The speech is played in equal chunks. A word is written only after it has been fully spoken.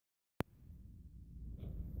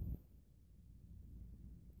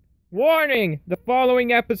Warning! The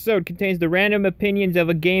following episode contains the random opinions of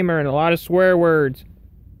a gamer and a lot of swear words.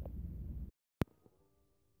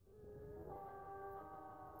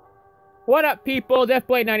 What up, people?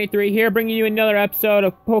 Ep.18 here, bringing you another episode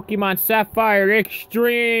of Pokémon Sapphire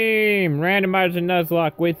Extreme! Randomizer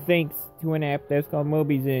Nuzlocke with thanks to an app that's called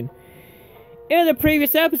Mobizen. In the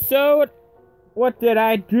previous episode, what did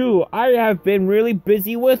I do? I have been really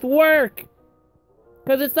busy with work!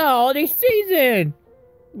 Because it's the holiday season!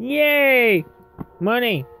 Yay!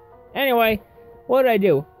 Money. Anyway, what did I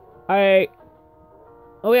do?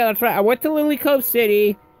 Oh yeah, that's right. I went to Lily Cove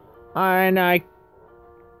City, and I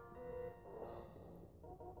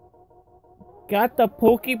got the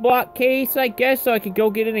Pokeblock case, I guess, so I could go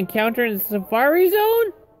get an encounter in the Safari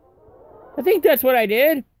Zone? I think that's what I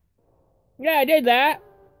did. Yeah, I did that.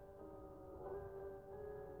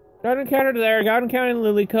 Got an encounter there, got an encounter in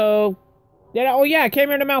Lily Cove. Yeah, oh yeah, I came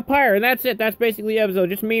here to Mount Pyre, and that's it. That's basically the episode.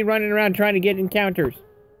 Just me running around trying to get encounters.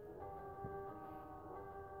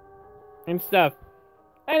 And stuff.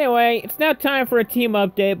 Anyway, it's now time for a team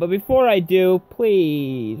update, but before I do,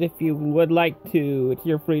 please, if you would like to, it's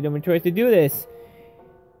your freedom and choice to do this.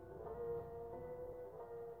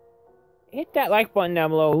 Hit that like button down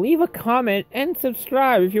below, leave a comment, and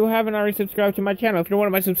subscribe if you haven't already subscribed to my channel. If you're one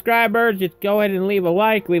of my subscribers, just go ahead and leave a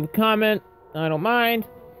like, leave a comment. I don't mind.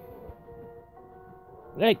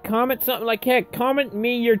 Hey, comment something like, heck, comment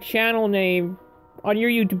me your channel name on your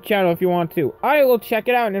YouTube channel if you want to. I will check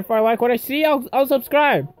it out, and if I like what I see, I'll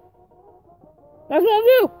subscribe. That's what I'll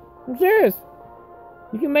do. I'm serious.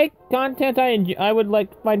 You can make content I would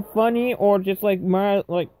like find funny, or just like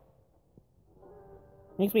makes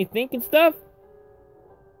me think and stuff.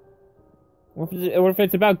 Or if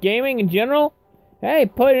it's about gaming in general,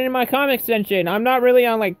 hey, put it in my comment section. I'm not really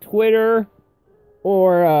on like Twitter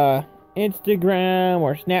or Instagram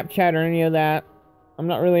or Snapchat or any of that. I'm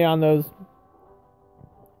not really on those.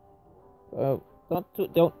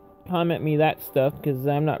 Don't comment me that stuff because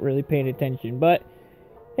I'm not really paying attention. But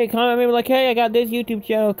hey, comment me like, hey, I got this YouTube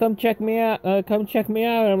channel. Come check me out. Come check me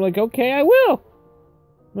out. And I'm like, okay, I will.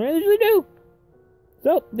 I usually do.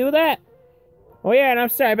 So do that. Oh yeah, and I'm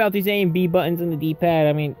sorry about these A and B buttons on the D-pad.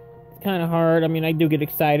 I mean, it's kind of hard. I mean, I do get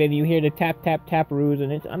excited. You hear the tap, tap, tap-roos,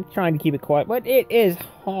 and I'm trying to keep it quiet, but it is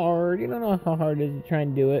hard. You don't know how hard it is to try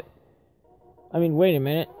and do it. I mean, wait a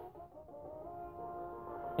minute.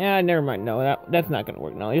 Yeah, never mind. No, that's not going to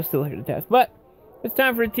work. No, you'll still hear the test. But it's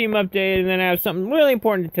time for a team update, and then I have something really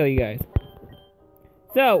important to tell you guys.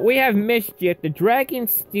 So, we have Mischief, the Dragon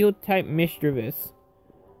Steel-type Mischievous.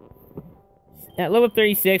 At level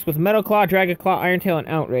 36 with Metal Claw, Dragon Claw, Iron Tail, and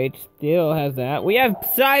Outrage. Still has that. We have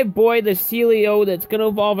Psyboy, the Celio, that's gonna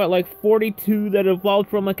evolve at like 42, that evolved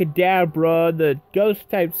from a Kadabra, the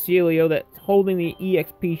Ghost-type Celio that's holding the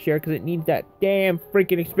EXP share because it needs that damn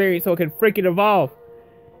freaking experience so it can freaking evolve.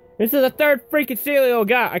 This is the third freaking Celio I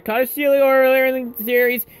got. I caught a Celio earlier in the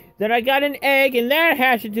series, then I got an egg, and that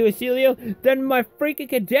hatched into a Celio, then my freaking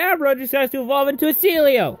Kadabra decides to evolve into a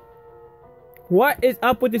Celio. What is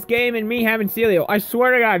up with this game and me having Celio? I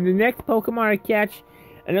swear to God, the next Pokemon I catch,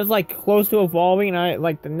 and it's like close to evolving, and I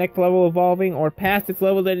like the next level evolving, or past its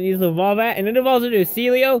level that it needs to evolve at, and it evolves into a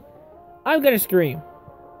Celio, I'm gonna scream.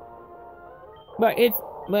 But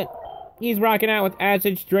he's rocking out with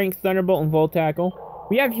Acid, Strength, Thunderbolt, and Volt Tackle.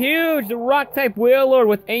 We have Huge, the Rock-type Wailord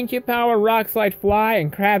with Ancient Power, Rock Slide, Fly,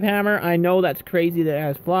 and Crab Hammer. I know that's crazy that it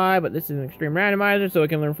has Fly, but this is an Extreme Randomizer, so it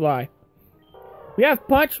can learn Fly. We have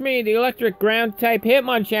Punch Me, the electric ground-type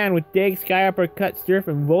Hitmonchan with Dig, Sky Uppercut, Surf,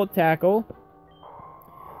 and Volt Tackle.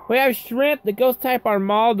 We have Shrimp, the ghost-type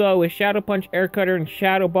Armaldo with Shadow Punch, Air Cutter, and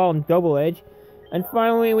Shadow Ball, and Double Edge. And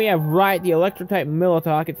finally, we have Right, the electric-type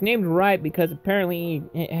Militok. It's named Right because apparently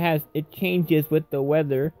it changes with the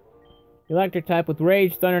weather. Electric-type with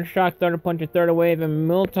Rage, Thunder Shock, Thunder Punch, and Third Wave.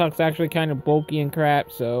 And Militok's actually kind of bulky and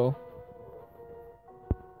crap, so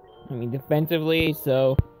I mean, defensively,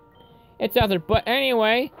 so it's out there. But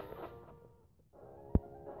anyway,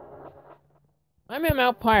 I'm in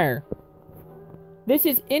Mount Pyre. This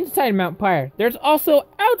is inside Mount Pyre. There's also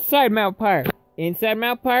outside Mount Pyre. Inside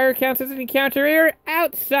Mount Pyre counts as an encounter area.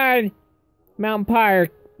 Outside Mount Pyre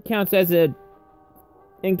counts as an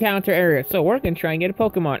encounter area. So we're going to try and get a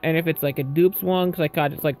Pokemon. And if it's like a Dupes one, because I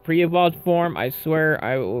caught its like pre-evolved form, I swear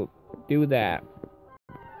I will do that.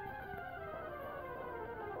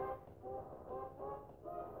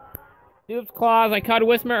 Dupes Claws, I caught a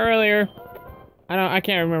Whisper earlier. I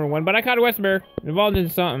can't remember when, but I caught a Whisper. It evolved into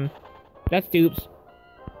something. That's Dupes.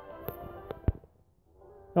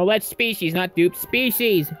 No, that's species, not Dupes.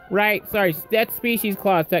 Species! Right, sorry, that's Species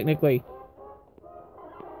Claws, technically.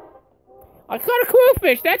 I caught a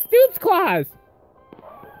Quillfish! That's Dupes Claws!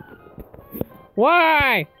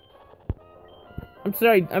 Why? I'm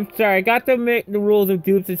sorry. I got the rules of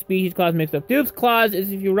Dupes and Species Clause mixed up. Dupes Clause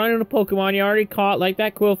is if you run into a Pokemon you already caught, like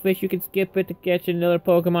that Quillfish, you can skip it to catch another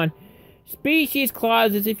Pokemon. Species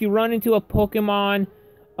Clause is if you run into a Pokemon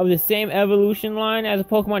of the same evolution line as a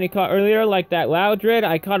Pokemon you caught earlier, like that Loudred.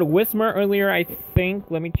 I caught a Whismur earlier, I think.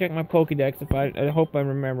 Let me check my Pokedex if I hope I'm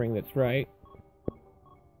remembering this right.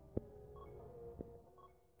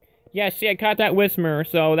 Yeah, see, I caught that Whismur,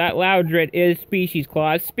 so that Loudred is Species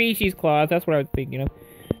Clause. Species Clause, that's what I was thinking of.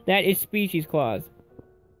 That is Species Clause.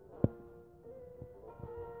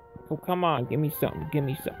 Oh, come on, give me something, give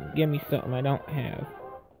me something, give me something I don't have.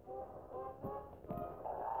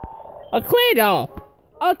 A Claydol!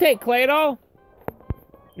 I'll take Claydol!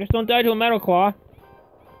 Just don't die to a Metal Claw.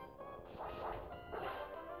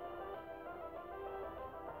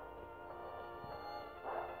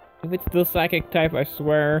 If it's still Psychic type, I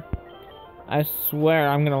swear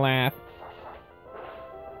I'm gonna laugh.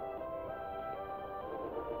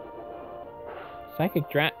 Psychic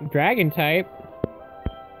Dragon type?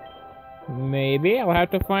 Maybe. I'll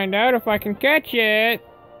have to find out if I can catch it.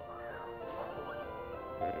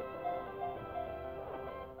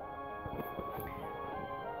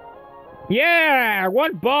 Yeah!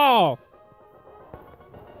 One ball!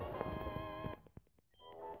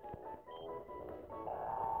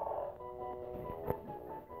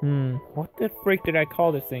 What the freak did I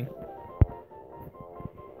call this thing?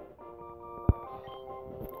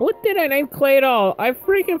 What did I name Claydol? I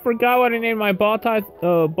freaking forgot what I named my Baltoys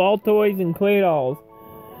and Claydols.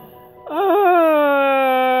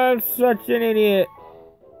 I'm such an idiot.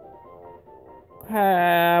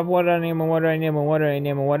 What did I name him? What did I name him? What did I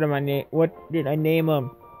name him? What did I name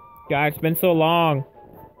him? God, it's been so long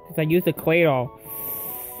since I used a Claydol.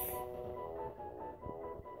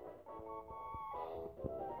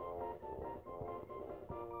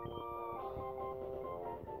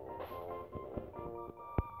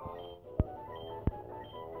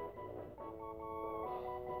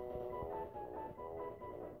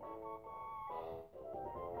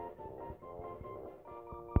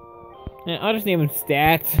 I'll just name him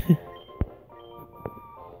Stats.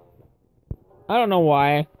 I don't know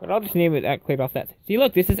why, but I'll just name it that Claydol Stats. See,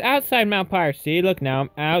 look, this is outside Mount Pyre. See, look, now I'm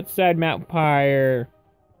outside Mount Pyre.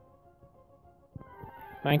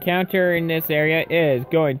 My encounter in this area is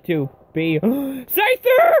going to be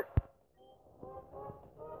Scyther!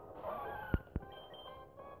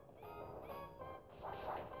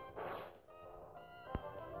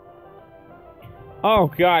 Oh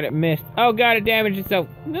god, it missed. Oh god, it damaged itself.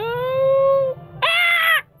 No!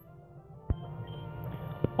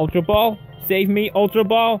 Ultra Ball, save me, Ultra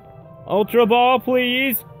Ball. Ultra Ball,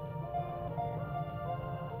 please.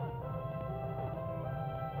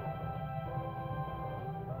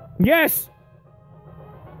 Yes!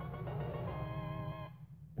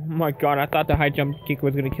 Oh my god, I thought the high jump kick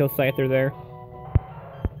was gonna kill Scyther there.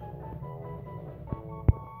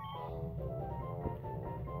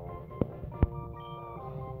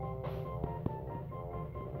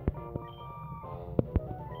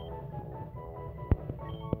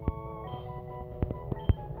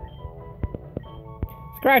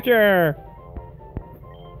 Scratcher!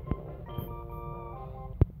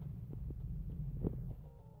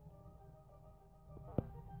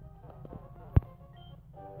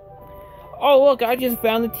 Oh look, I just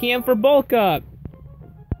found the TM for Bulk Up!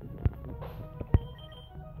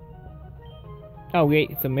 Oh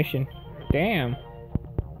wait, it's a mission. Damn.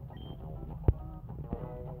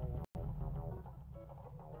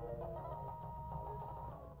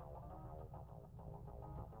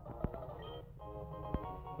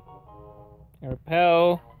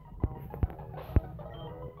 Repel.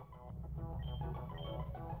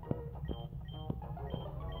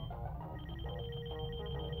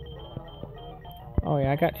 Oh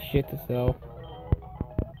yeah, I got shit to sell.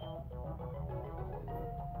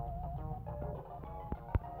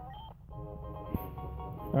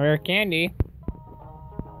 Rare candy.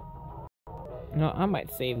 No, I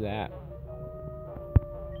might save that.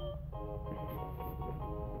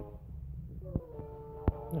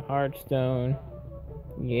 The Heartstone.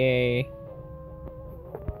 Yay.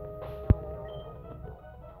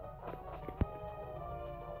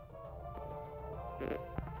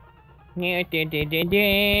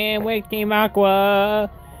 Wake Team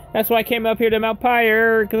Aqua. That's why I came up here to Mount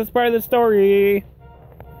Pyre, because it's part of the story.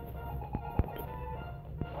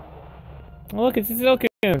 Oh, look, it's a Silcoon.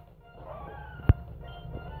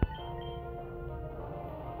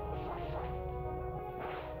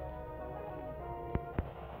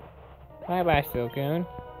 Bye-bye, Silcoon.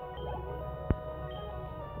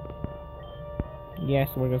 Yes,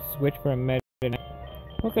 we're gonna switch for a Meta.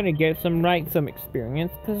 We're gonna get some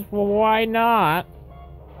experience, because why not?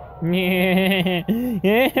 Yeah,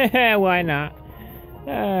 why not?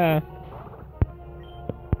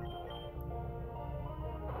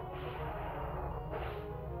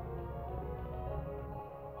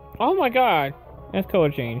 Oh my god! That's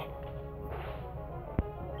color change.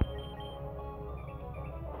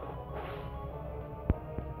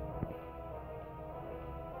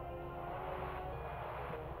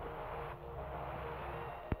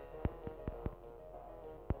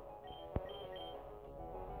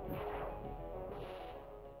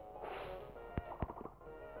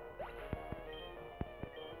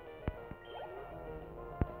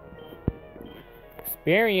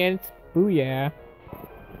 Experience! Booyah!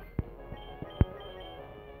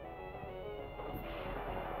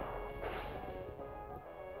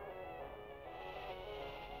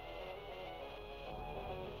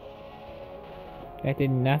 That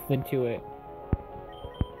did nothing to it.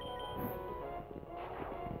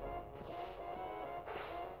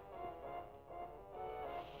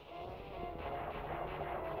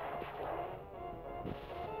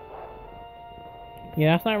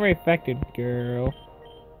 Yeah, that's not very effective, girl.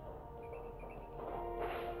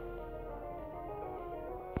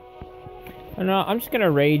 I know, I'm just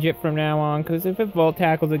gonna rage it from now on, because if it Volt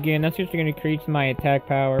Tackles again, that's just gonna increase my attack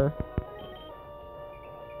power.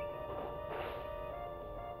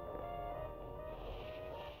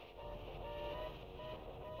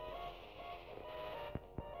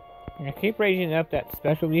 I keep raising up that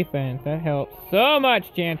special defense. That helps so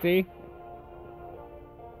much, Chansey.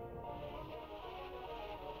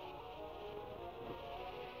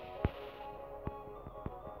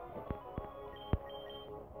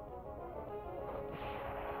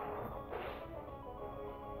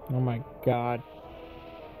 Oh my god.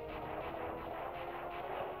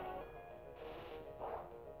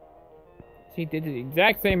 See, it did the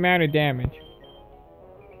exact same amount of damage.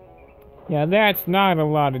 Yeah, that's not a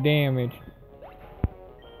lot of damage.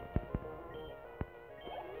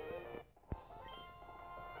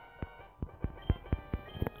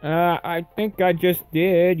 I think I just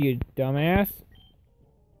did, you dumbass.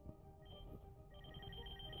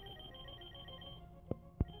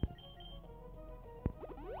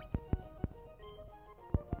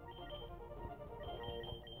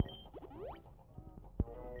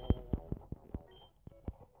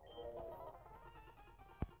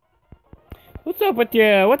 What's up with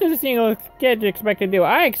you? What does a single kid expect to do?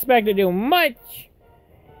 I expect to do much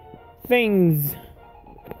things,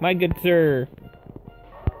 my good sir.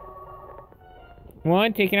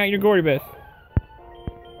 One, taking out your Gortibus.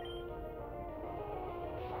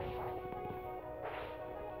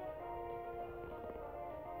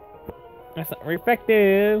 That's not very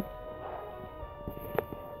effective.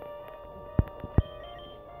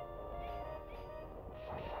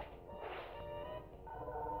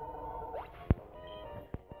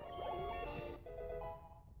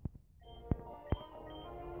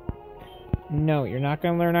 No, you're not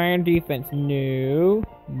gonna learn Iron Defense. No.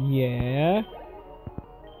 Yeah.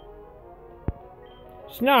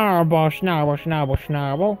 Snarble, snarble, snarble,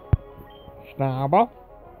 snarble. Snarble.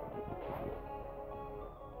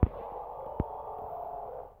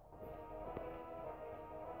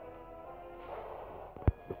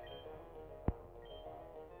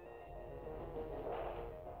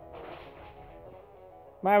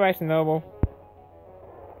 Bye-bye, Snowball.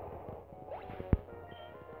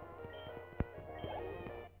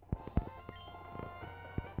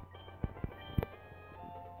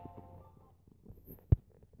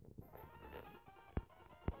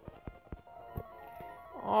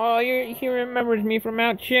 Oh, he remembers me from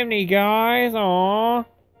Mount Chimney, guys. Aww.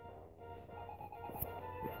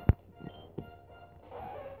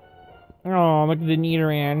 Oh, look at the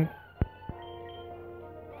Nidoran.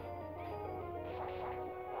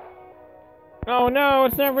 Oh no,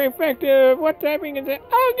 it's not very effective. What typing is it?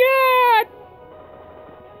 Oh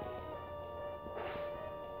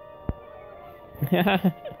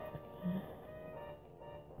god!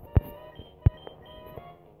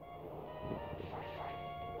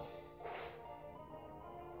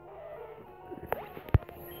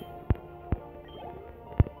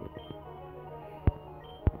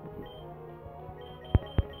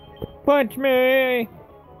 Punch me!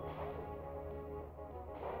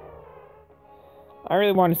 I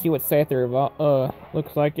really want to see what Scyther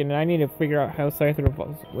looks like, and I need to figure out how Scyther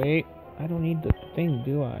evolves. Wait, I don't need the thing,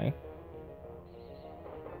 do I?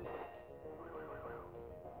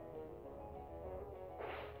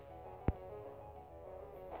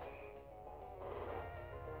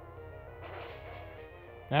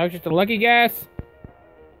 That was just a lucky guess.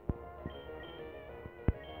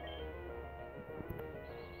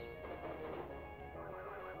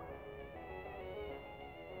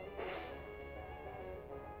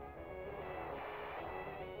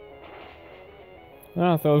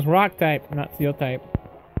 Oh, so it's rock type, not steel type.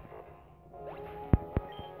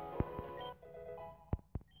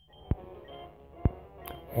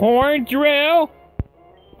 Horn drill?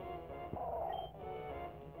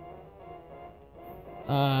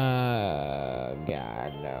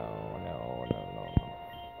 God, no.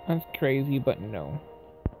 That's crazy, but no.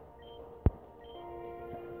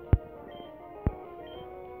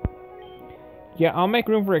 Yeah, I'll make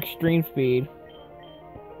room for extreme speed.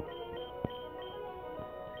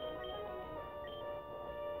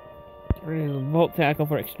 Volt tackle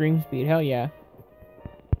for extreme speed, hell yeah.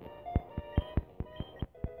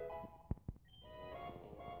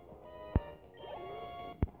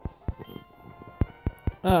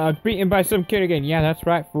 Beaten by some kid again. Yeah, that's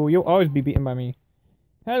right, fool. You'll always be beaten by me.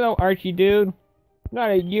 Hello, Archie, dude.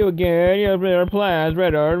 Not at you again. You're better plans.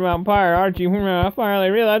 Red Earth, Mountain Pyre, Archie. Finally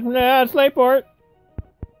realized. Slayport.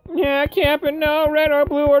 Yeah, camping. No, red or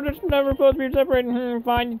blue orb. It's never supposed to be separated.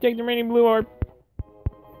 Fine, you take the remaining blue orb.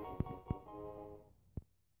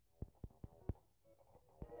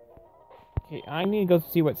 Okay, I need to go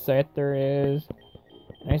see what set there is.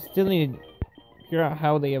 And I still need to figure out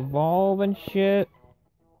how they evolve and shit.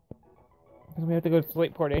 Because we have to go to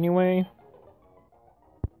Slayport anyway.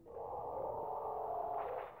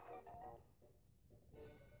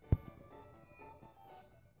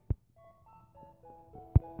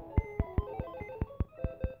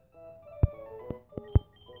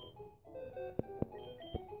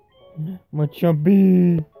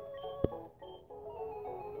 Machabi.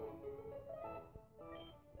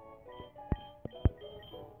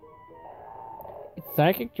 It's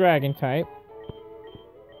Psychic Dragon type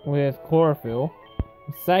with Chlorophyll,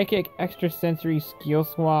 Psychic Extrasensory Skill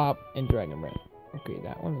Swap, and Dragon Breath. Okay,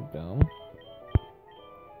 that one's dumb.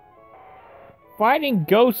 Fighting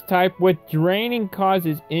Ghost type with Draining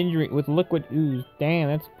causes injury with Liquid Ooze. Damn,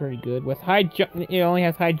 that's pretty good. With high jump, it only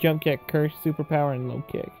has high jump kick, curse, superpower, and low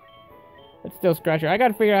kick. But still, Scratcher. I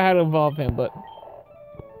gotta figure out how to evolve him, but...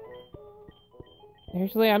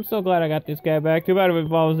 Actually, I'm so glad I got this guy back. Too bad if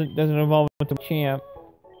it doesn't evolve into champ.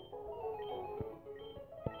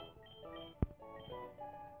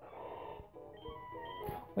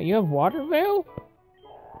 Wait, you have Water Veil?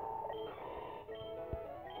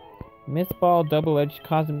 Mist Ball, Double-Edged,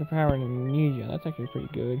 Cosmic Power, and Amnesia. That's actually pretty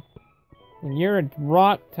good. And you're a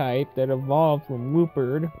rock type that evolved from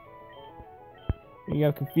Wooperd. You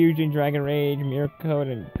have Confusion, Dragon Rage, Mirror Code,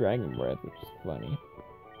 and Dragon Breath, which is funny.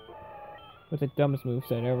 What's the dumbest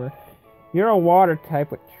moveset ever? You're a water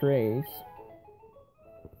type with Trace.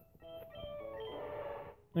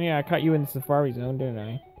 Oh yeah, I caught you in the Safari Zone, didn't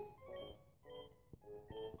I?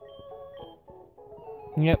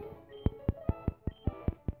 Yep.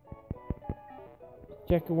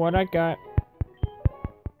 Check what I got.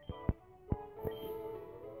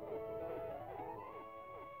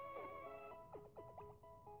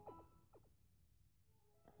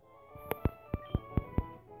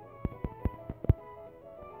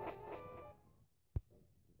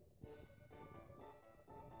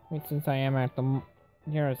 Wait, since I am at the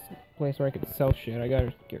nearest place where I could sell shit, I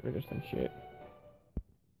gotta get rid of some shit.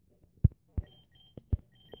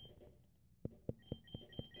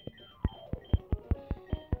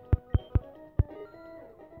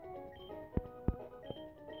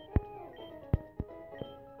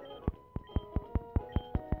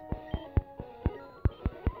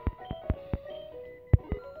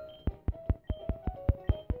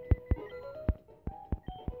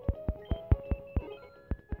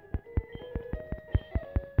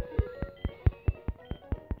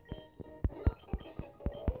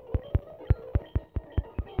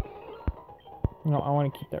 No, I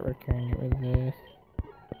want to keep that recurring. Get rid of this.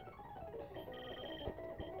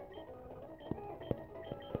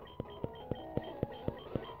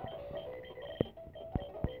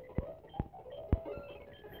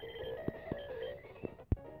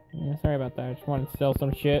 Yeah, sorry about that. I just wanted to sell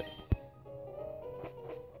some shit.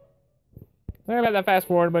 Sorry about that fast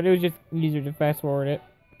forward, but it was just easier to fast forward it.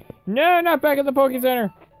 No, not back at the Poké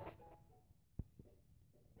Center.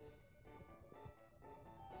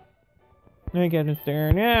 Thank you,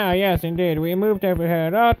 Mr. Yeah, yes, indeed. We moved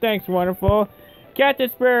overhead. Oh, thanks, wonderful.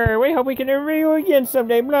 Cactus Spur, we hope we can interview you again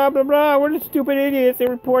someday. Blah, blah, blah. We're the stupid idiots that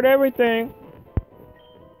report everything.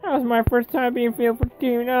 That was my first time being field for the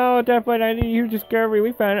team. No, definitely I need a huge discovery.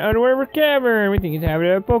 We found an underwater cavern. We think he's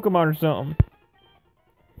having a Pokemon or something.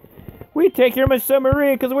 We take care of my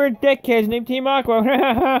submarine because we're deckheads named Team Aqua.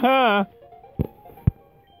 Ha ha ha.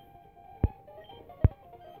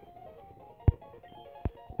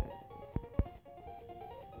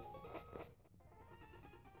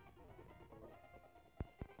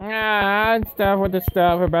 and stuff with the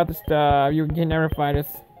stuff about the stuff. You can never find us.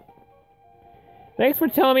 Thanks for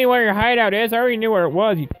telling me where your hideout is. I already knew where it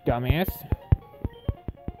was, you dumbass.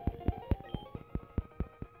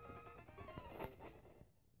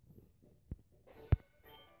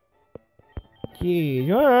 Jeez,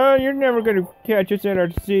 you're never gonna catch us at our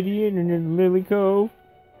city in Lily Cove.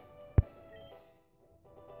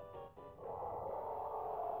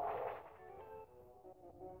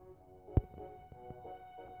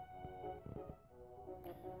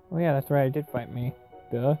 Oh yeah, that's right, it did fight me.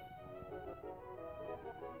 Duh.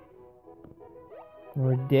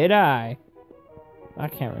 Or did I? I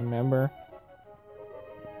can't remember.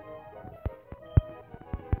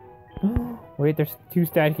 Wait, there's 2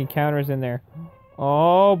 static encounters in there.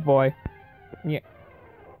 Oh boy. Yeah.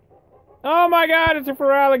 Oh my god, it's a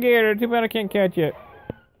Feraligatr! Too bad I can't catch it.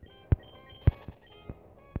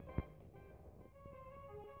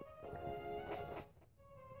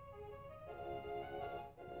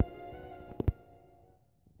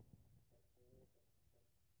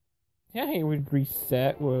 Yeah, it would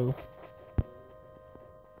reset. Whoa.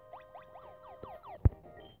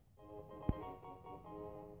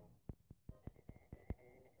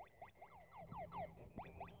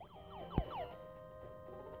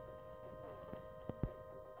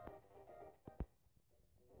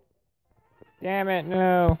 Damn it,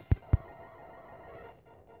 no.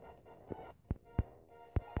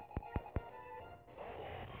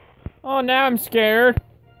 Oh, now I'm scared.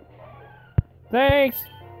 Thanks.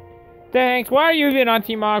 Thanks. Why are you even on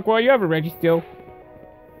Team Aqua? You have a Reggie still.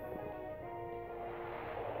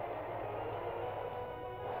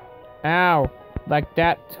 Ow. Like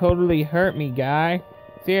that totally hurt me, guy.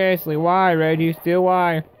 Seriously, why, Reggie? Still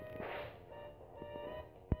why?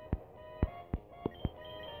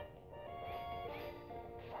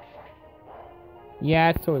 Yeah,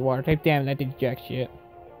 it's totally water type. Damn, that did jack shit.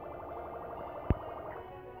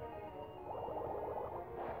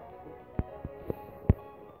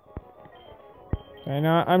 I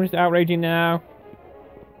know, I'm just outraging now.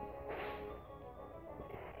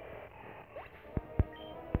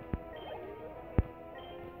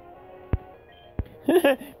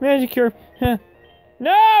 Magic Cure.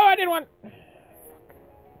 No, I didn't want.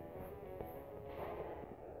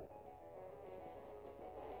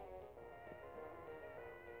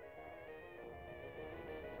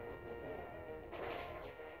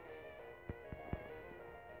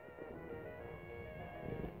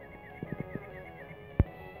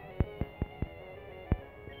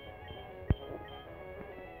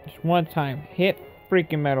 Just one time. Hit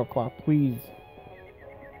freaking Metal Claw, please.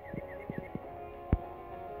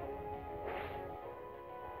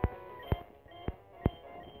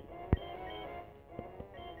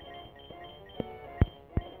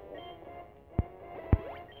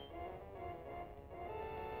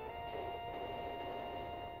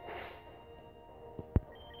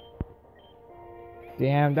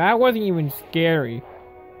 Damn, that wasn't even scary.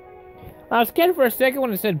 I was scared for a second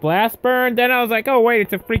when it said Blast Burn, then I was like, oh wait,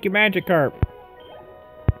 it's a freaking Magikarp.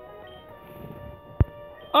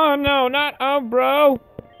 Oh no, not Umbro!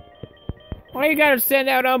 Why you gotta send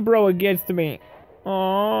out Umbro against me?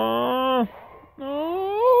 Aww.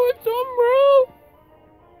 No, it's Umbro!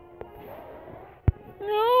 No,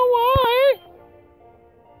 why?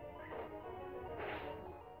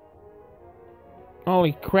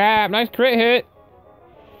 Holy crap, nice crit hit!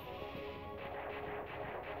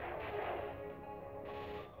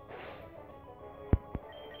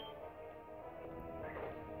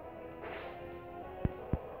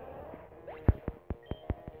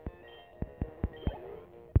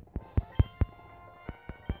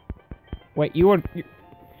 Wait, you were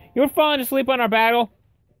falling asleep on our battle?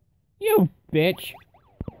 You bitch.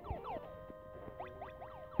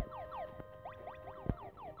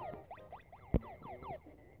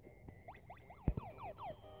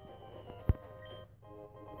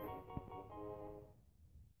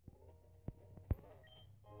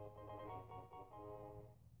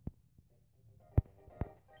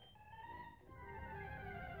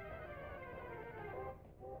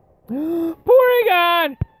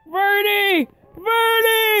 Porygon! Verdi!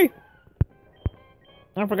 Verdi!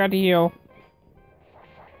 I forgot to heal.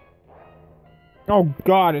 Oh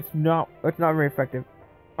god, it's not very effective.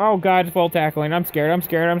 Oh god, it's full tackling. I'm scared, I'm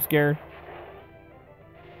scared, I'm scared.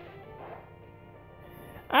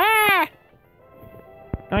 Ah!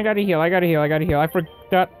 I gotta heal, I gotta heal, I gotta heal. I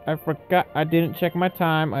forgot. I didn't check my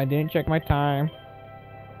time. I didn't check my time.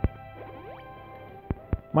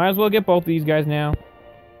 Might as well get both of these guys now.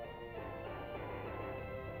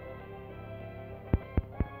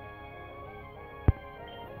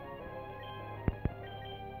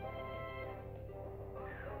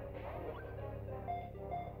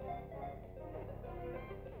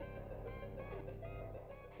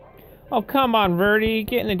 Oh, come on, Verdi.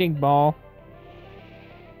 Get in the dink ball.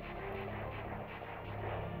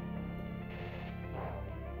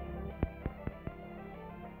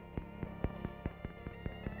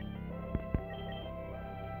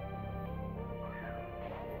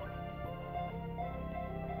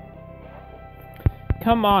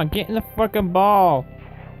 Come on, get in the fucking ball.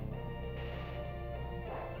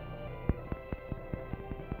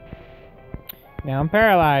 Now I'm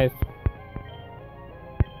paralyzed.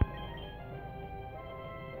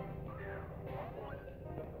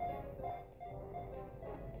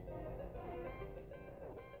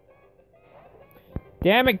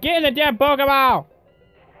 Damn it, get in the damn Pokeball!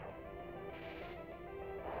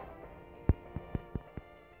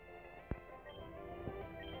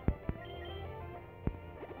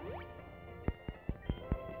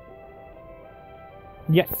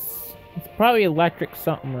 Yes! It's probably electric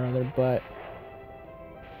something or other, but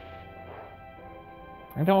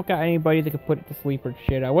I don't got anybody that could put it to sleep or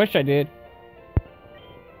shit. I wish I did.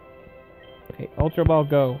 Okay, Ultra Ball,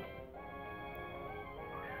 go.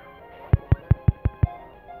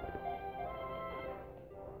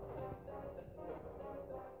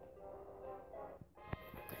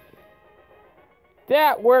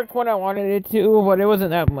 That worked when I wanted it to, but it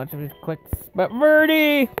wasn't that much of a clicks. But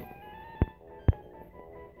Verdi!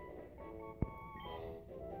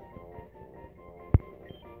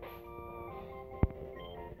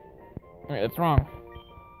 Wait, that's wrong.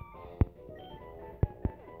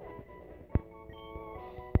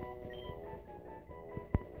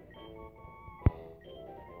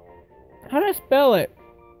 How do I spell it?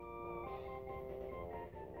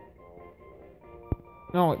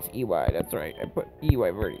 No, it's EY, that's right. I put EY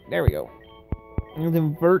Verdi. There we go. And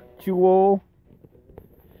then virtual.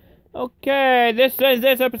 Okay, this is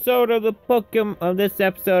this episode of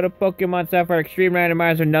Pokemon Sapphire Extreme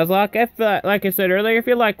Randomizer Nuzlocke. If, like I said earlier, if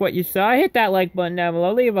you like what you saw, hit that like button down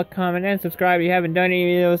below, leave a comment, and subscribe if you haven't done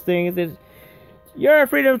any of those things. It's your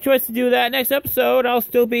freedom of choice to do that. Next episode, I'll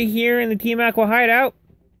still be here in the Team Aqua Hideout.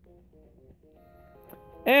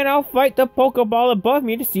 And I'll fight the Pokeball above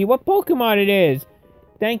me to see what Pokemon it is.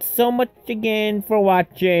 Thanks so much again for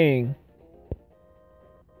watching.